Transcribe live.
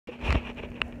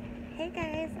Hey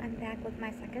guys, I'm back with my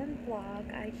second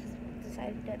vlog. I just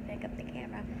decided to pick up the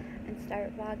camera and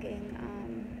start vlogging,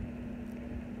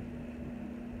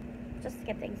 just to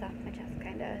get things off my chest,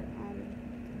 kind of.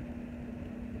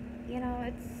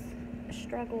 It's a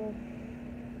struggle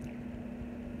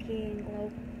being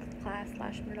low class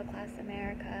 / middle class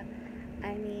America.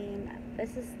 I mean,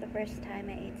 this is the first time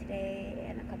I ate today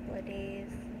in a couple of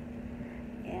days,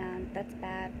 and that's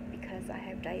bad because I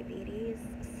have diabetes,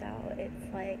 so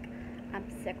it's like I'm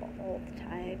sick all the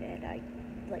time, and I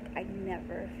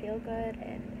never feel good,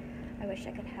 and I wish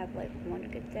I could have like one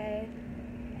good day,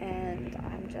 and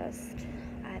I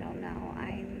don't know,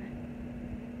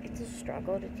 it's a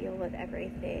struggle to deal with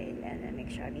everything, and then make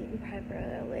sure I'm eating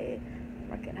properly,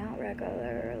 working out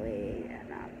regularly, and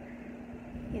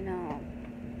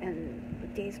and the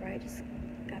days where I just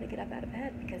gotta get up out of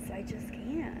bed because I just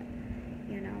can't.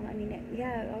 I mean,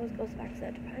 it always goes back to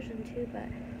that depression too, but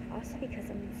also because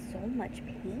I'm in so much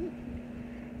pain,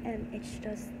 and it's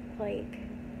just like,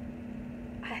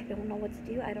 I don't know what to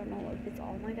do. I don't know if it's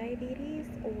all my diabetes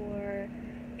or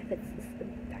if it's this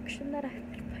infection that I've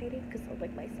been fighting, because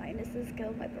like my sinuses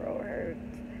go, my throat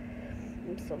hurts,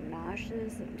 I'm so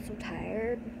nauseous, I'm so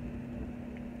tired,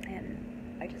 and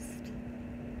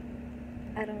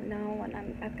I don't know, and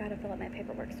I've got to fill out my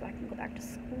paperwork so I can go back to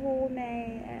school in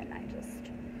May, and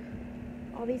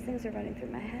all these things are running through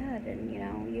my head, and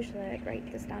usually I write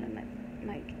this down in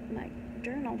my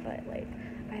journal, but like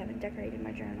I haven't decorated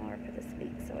my journal for this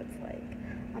week, so it's like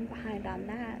I'm behind on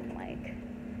that, and like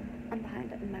I'm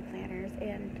behind in my planners,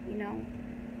 and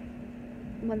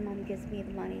when Mom gives me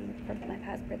the money for my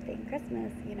past birthday and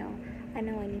Christmas, I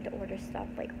know I need to order stuff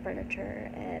like furniture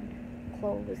and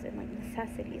clothes and like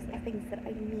necessities, like things that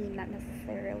I need, not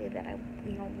necessarily that I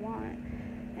want.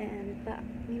 But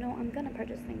I'm gonna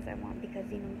purchase things I want because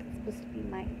it's supposed to be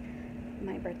my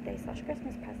birthday /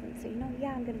 Christmas present. So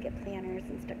I'm gonna get planners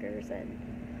and stickers, and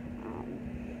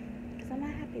because I'm a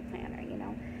happy planner.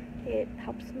 It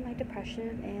helps with my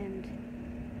depression, and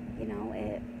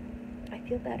I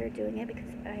feel better doing it because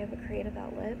I have a creative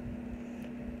outlet,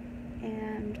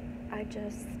 and I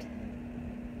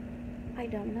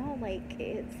don't know, like,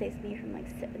 it saves me from like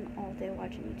sitting all day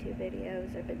watching YouTube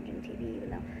videos or binging TV,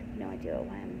 even though I do it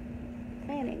when I'm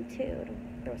planning too, to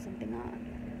throw something on.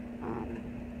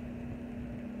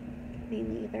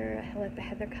 Mainly either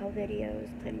Heather Cow videos,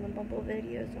 Planning with Bumble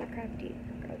videos, or Crafty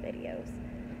Girl videos.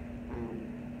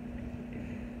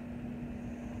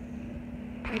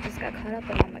 I just got caught up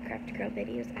on all my Crafty Girl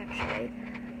videos, actually.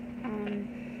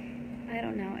 I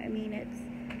don't know, I mean, it's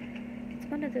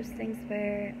one of those things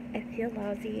where I feel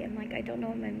lousy, and like I don't know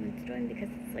what my mood's doing, because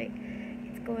it's like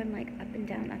it's going like up and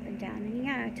down, and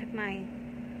I took my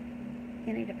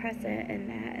antidepressant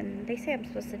and they say I'm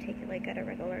supposed to take it like at a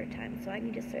regular time, so I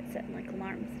need to start setting like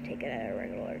alarms to take it at a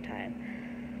regular time.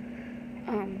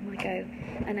 I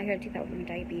gotta do that with my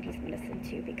diabetes medicine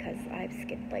too, because I've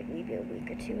skipped like maybe a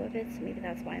week or two of it, so maybe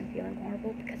that's why I'm feeling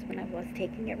horrible, because when I was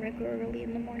taking it regularly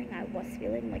in the morning, I was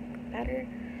feeling like better.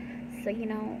 So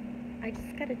I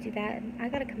just gotta do that, and I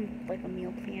gotta come up with like a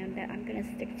meal plan that I'm gonna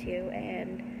stick to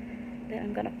and that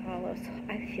I'm gonna follow, so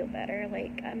I feel better.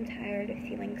 Like, I'm tired of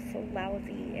feeling so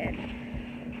lousy and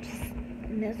just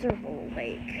miserable.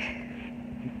 Like,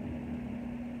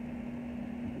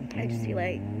 I just feel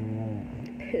like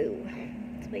poo.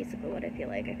 It's basically what I feel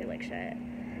like. I feel like shit,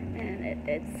 and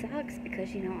it sucks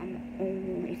because I'm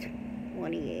only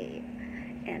 28,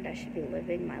 and I should be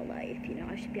living my life.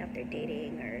 I should be out there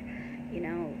dating, or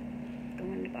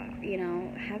going to bar,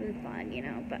 having fun,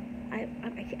 but I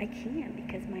can't,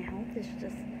 because my health is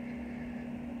just,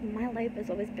 my life has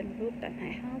always been ruled by my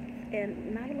health,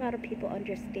 and not a lot of people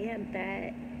understand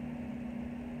that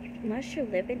unless you're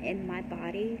living in my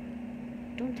body,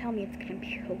 don't tell me it's going to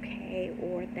be okay,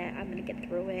 or that I'm going to get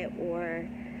through it, or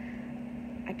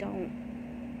I don't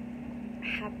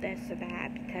have this or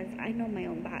that, because I know my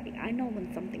own body. I know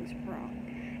when something's wrong.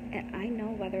 And I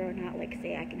know whether or not, like,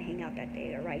 say I can hang out that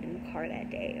day, or ride in the car that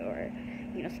day, or,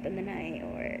 spend the night,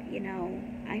 or,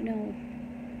 I know,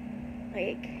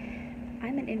 like,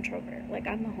 I'm an introvert. Like,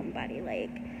 I'm a homebody.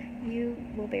 Like, you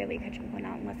will barely catch me going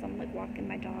out unless I'm, like, walking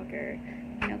my dog, or,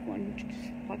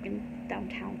 just walking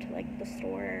downtown to, like, the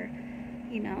store,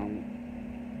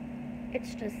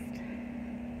 It's just,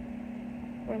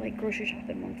 or, like, grocery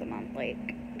shopping once a month.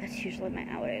 Like, that's usually my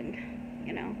outing,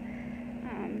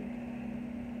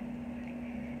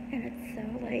 And it's so,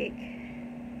 like,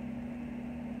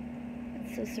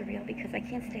 it's so surreal, because I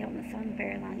can't stay out in the sun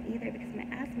very long either, because my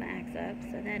asthma acts up.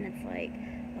 So then it's like,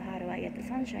 well, how do I get the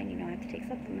sunshine? I have to take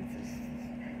supplements to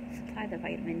supply the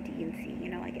vitamin D and C,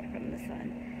 I get from the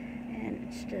sun. And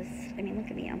it's just, I mean, look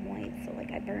at me, I'm white, so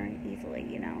like I burn easily,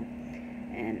 you know.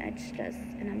 And it's just,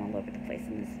 and I'm all over the place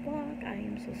in this vlog. I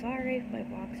am so sorry if my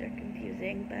vlogs are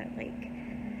confusing, but like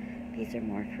these are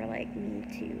more for like me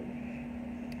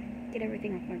to get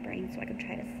everything off my brain so I can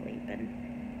try to sleep. And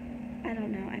I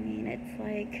don't know, I mean, it's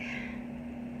like,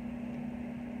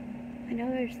 I know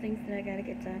there's things that I gotta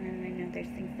get done, and I know there's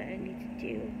things that I need to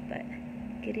do, but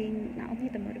getting not only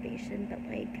the motivation, but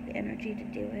like the energy to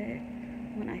do it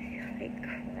when I feel like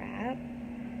crap,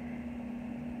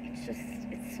 it's just,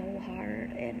 it's so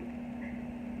hard. And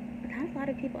not a lot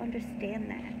of people understand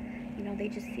that. You know, they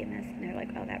just see a mess and they're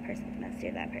like, oh, that person's messy,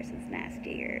 or that person's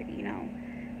nasty, or, you know,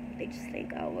 they just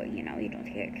think, oh, well, you know, you don't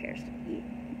take care of stuff.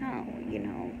 No, you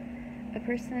know, a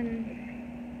person,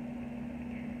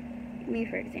 me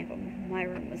for example, my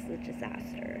room was a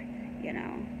disaster, you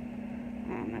know.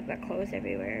 I've got clothes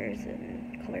everywhere,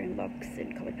 and coloring books,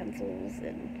 and colored pencils,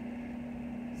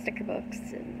 and sticker books,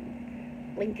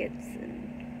 and blankets,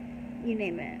 and you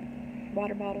name it,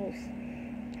 water bottles,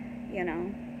 you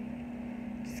know,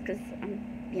 just because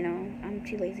I'm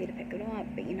too lazy to pick it up.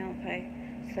 But, you know, if I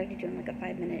started doing like a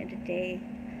 5-minute a day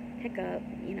pickup,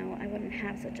 you know, I wouldn't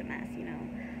have such a mess, you know.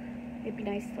 It'd be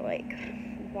nice to like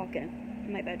walk in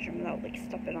my bedroom without like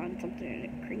stepping on something and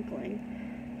it crinkling,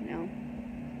 you know.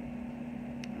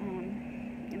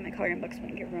 And my coloring books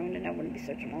wouldn't get ruined, and I wouldn't be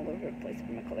searching all over the place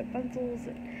for my colored pencils.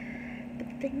 But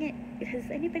the thing is, has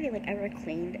anybody like ever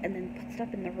cleaned and then put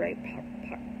stuff in the right part,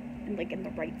 and like in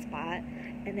the right spot,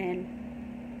 and then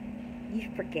you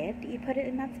forget that you put it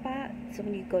in that spot? So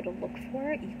when you go to look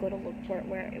for it, you go to look for it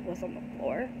where it was on the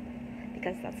floor,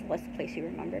 because that's the last place you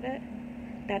remembered it.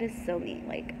 That is so me.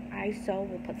 Like, I so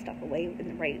will put stuff away in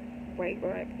the right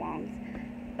where it belongs,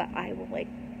 but I will like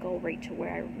go right to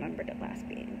where I remembered it last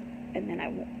being, and then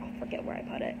I'll forget where I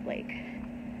put it. Like,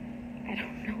 I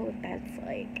don't know if that's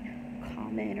like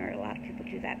common or a lot of people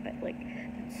do that, but like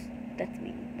that's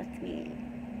me. That's me.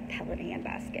 Pellet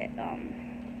handbasket.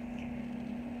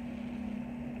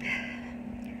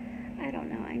 I don't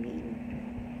know. I mean,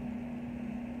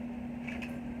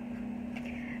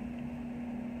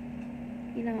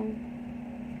 you know,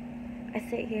 I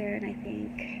sit here and I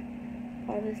think,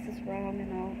 oh, this is wrong,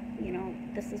 and all, you know,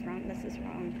 this is wrong,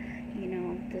 you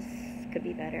know, this could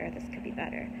be better, this could be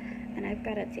better. And I've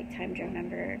got to take time to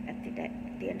remember at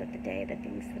the end of the day the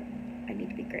things that I need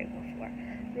to be grateful for.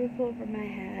 Roof over my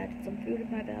head, some food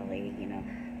in my belly, you know,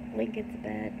 blankets,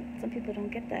 bed. Some people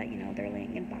don't get that, you know, they're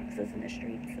laying in boxes in the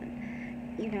streets, and,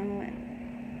 you know,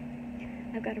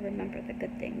 and I've got to remember the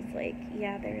good things. Like,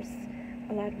 yeah, there's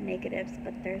a lot of negatives,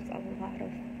 but there's a lot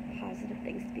of positive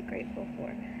things to be grateful for.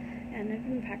 And I've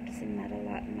been practicing that a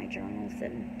lot in my journals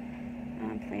and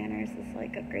planners, is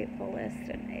like a grateful list,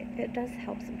 and it does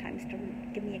help sometimes to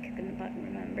give me a kick in the butt and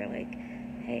remember, like,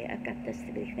 hey, I've got this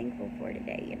to be thankful for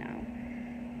today, you know.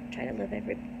 Try to live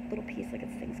every little piece like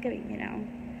it's Thanksgiving, you know.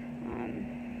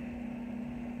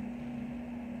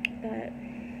 But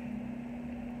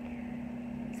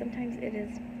sometimes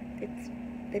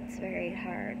it's very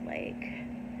hard. Like,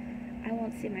 I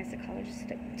won't see my psychologist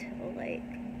until like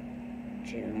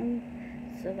June,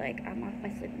 so like I'm off my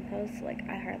sleeping pills, so like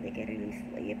I hardly get any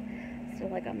sleep, so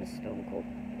like I'm a stone cold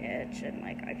bitch, and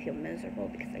like I feel miserable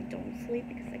because I don't sleep,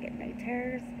 because I get night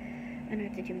terrors, and I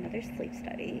have to do another sleep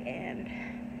study. And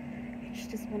it's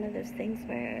just one of those things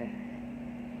where,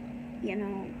 you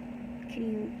know, can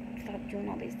you stop doing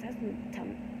all these tests and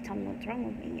tell me what's wrong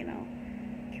with me, you know?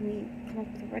 Can we come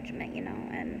up with a regimen, you know?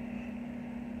 And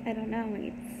I don't know,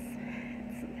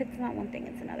 it's not one thing,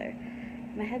 it's another.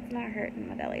 My head's not hurting,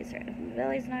 my belly's hurting. If my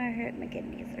belly's not hurting, my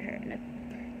kidneys are hurting. If,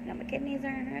 you know, my kidneys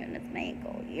aren't hurting, it's my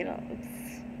ankle, you know?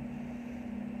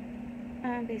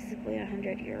 I'm basically a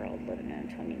 100-year-old living in a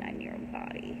 29-year-old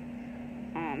body.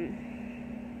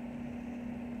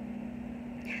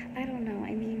 I don't know,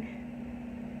 I mean,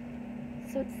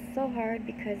 so it's so hard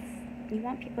because you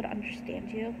want people to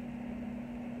understand you,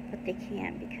 but they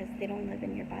can't because they don't live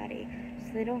in your body.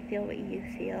 So they don't feel what you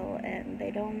feel, and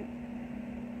they don't,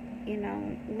 you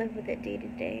know, live with it day to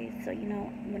day. So, you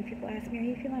know, when people ask me, are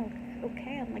you feeling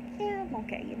okay? I'm like, yeah, I'm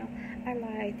okay, you know. I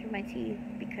lie through my teeth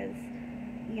because,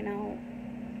 you know,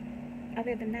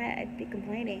 other than that, I'd be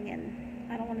complaining,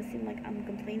 and I don't want to seem like I'm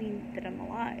complaining that I'm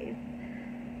alive.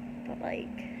 But,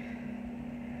 like,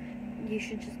 you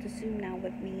should just assume now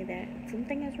with me that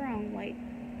something is wrong. Like,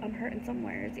 I'm hurting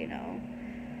somewheres, you know.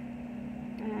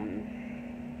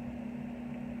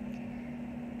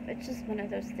 It's just one of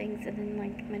those things. And then,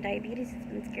 like, my diabetes has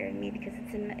been scaring me because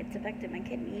it's affected my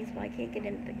kidneys. Well, I can't get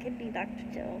into the kidney doctor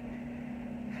till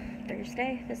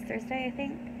this Thursday, I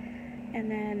think. And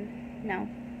then, no,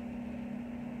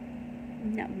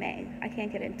 no, May. I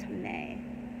can't get into May.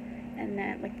 And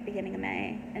then, like, the beginning of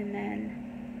May. And then,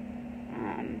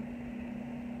 I'm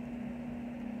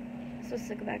supposed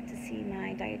to go back to see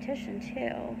my dietitian,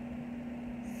 too.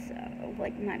 So,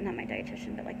 like, not my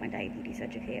dietitian, but, like, my diabetes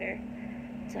educator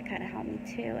to kind of help me,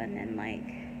 too. And then,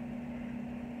 like,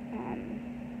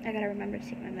 I gotta remember to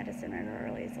take my medicine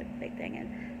early is, like, the big thing. And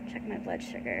check my blood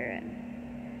sugar.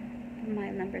 And my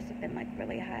numbers have been, like,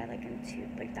 really high, like, into,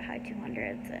 like, the high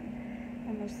 200s and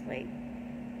almost, like,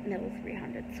 middle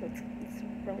 300s, so it's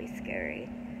really scary.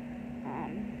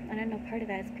 And I know part of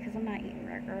that is because I'm not eating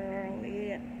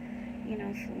regularly, and, you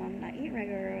know, so when I'm not eating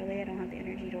regularly, I don't have the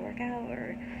energy to work out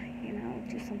or, you know,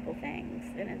 do simple things,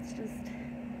 and it's just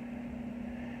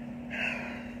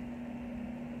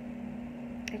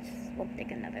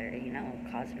like another, you know,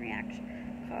 cause and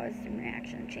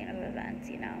reaction chain of events,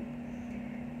 you know.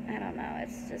 I don't know,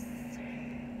 it's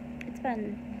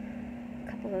been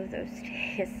a couple of those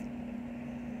days.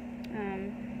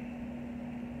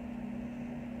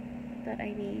 But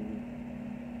I mean,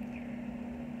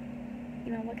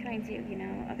 you know, what can I do? You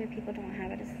know, other people don't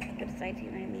have it as good as I do.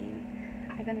 I mean,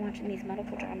 I've been watching these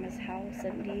medical dramas, House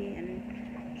 70 and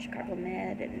Chicago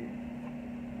Med, and,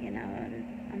 you know, and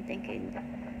I'm thinking,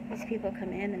 these people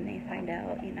come in and they find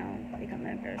out, you know, they come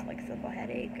in for like simple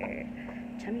headache or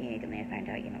tummy ache, and they find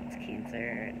out, you know, it's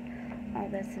cancer and all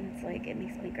this, and it's like, it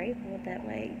makes me grateful that,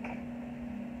 like,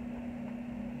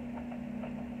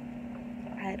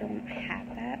 I don't have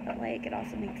that, but, like, it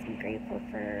also makes me grateful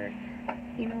for,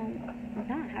 you know,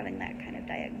 not having that kind of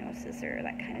diagnosis or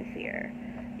that kind of fear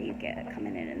that you get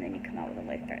coming in, and then you come out with a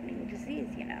life-threatening disease,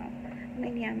 you know. I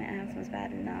mean, yeah, my asthma's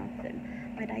bad enough, and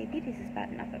my diabetes is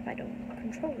bad enough if I don't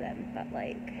control them, but,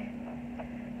 like,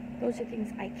 those are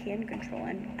things I can control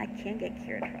and I can get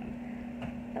cured from.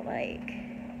 But, like,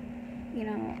 you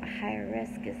know, a higher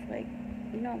risk is, like,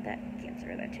 you know, that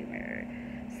cancer, that tumor,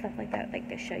 stuff like that, like,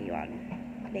 they show you on,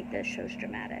 make the shows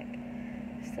dramatic.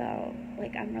 So,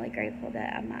 like, I'm really grateful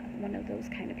that I'm not one of those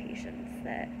kind of patients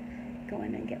that go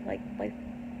in and get, like,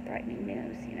 life-threatening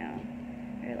news, you know,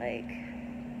 or, like,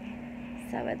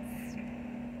 so it's,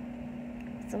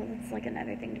 like,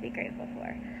 another thing to be grateful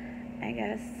for, I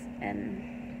guess. And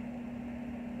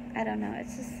I don't know,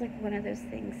 it's just, like, one of those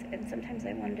things, and sometimes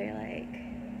I wonder, like,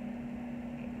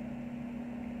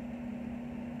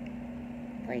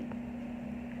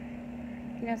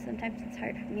 you know, sometimes it's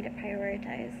hard for me to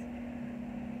prioritize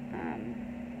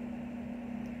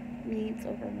needs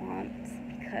over wants,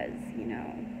 because, you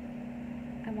know,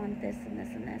 I want this and this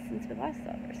and this, and it's lost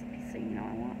all recipe, so, you know,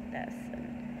 I want this,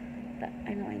 but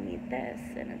I know I need this,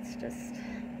 and it's just,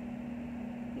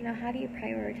 you know, how do you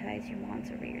prioritize your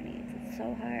wants over your needs? It's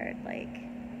so hard. Like,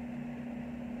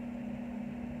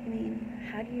 I mean,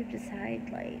 how do you decide,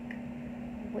 like,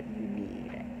 what you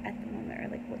need at the moment, or,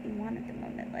 like, what you want at the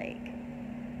moment? Like,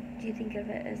 do you think of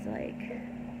it as, like,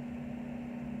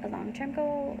 a long-term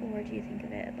goal, or do you think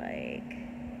of it like,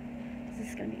 is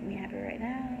this gonna make me happy right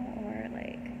now, or,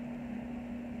 like,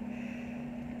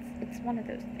 it's one of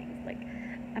those things. Like,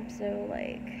 I'm so,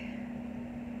 like,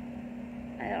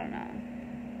 I don't know,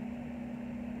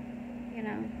 you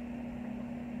know,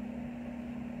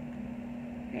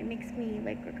 it makes me,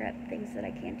 like, regret things that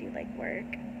I can't do, like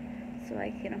work, so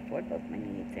I can afford both my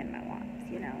needs and my wants,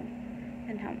 you know,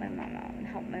 and help my mom out, and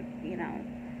help my, you know,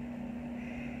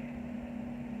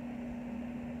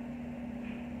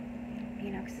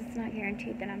 because it's not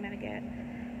guaranteed that I'm going to get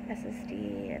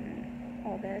SSD and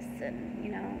all this, and,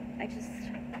 you know, I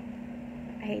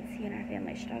hate seeing our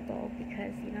family struggle,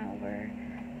 because, you know, we're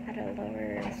at a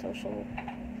lower social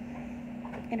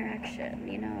interaction,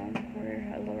 you know, we're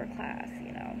a lower class,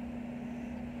 you know,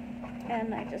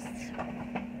 and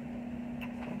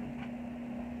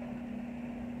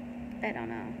I don't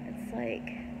know, it's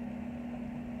like,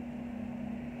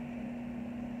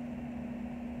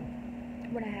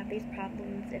 would I have these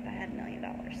problems if I had $1 million?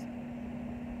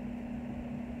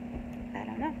 I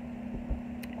don't know.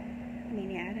 I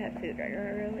mean, yeah, I'd have food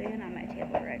regularly and on my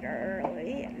table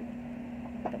regularly,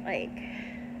 but, like,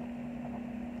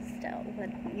 still, but,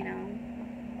 you know,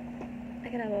 I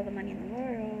could have all the money in the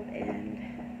world, and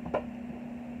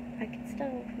I could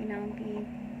still, you know, be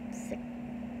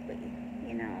sickly,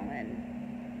 you know, and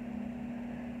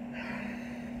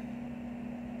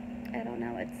I don't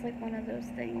know, it's like one of those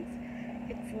things.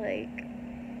 It's like,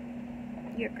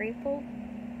 you're grateful,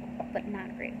 but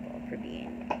not grateful for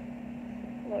being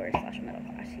lower/middle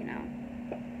class, you know.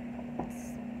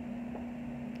 It's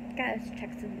got its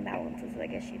checks and balances, I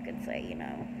guess you could say, you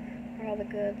know. For all the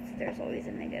goods, there's always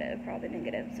a negative. For all the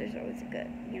negatives, there's always a good,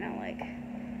 you know, like,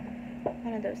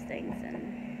 one of those things.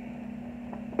 And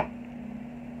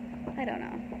I don't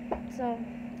know. So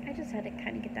I just had to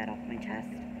kind of get that off my chest.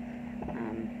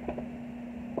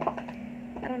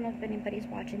 I don't know if anybody's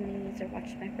watching these or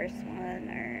watched my first one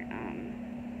or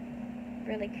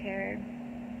really cared.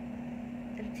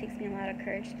 It takes me a lot of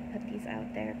courage to put these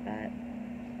out there, but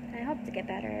I hope to get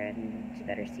better and do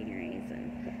better sceneries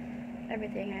and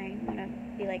everything. I want to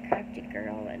be like Crafty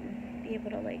Girl and be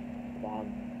able to like vlog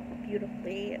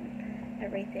beautifully and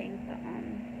everything. But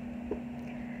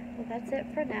well, that's it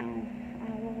for now.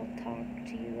 I will talk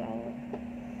to you all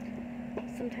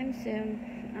sometime soon.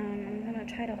 I'm gonna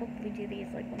try to hopefully do these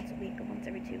like once a week or once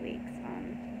every 2 weeks.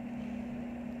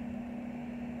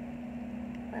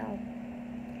 Well,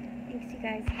 thanks you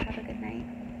guys. Have a good night.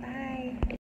 Bye.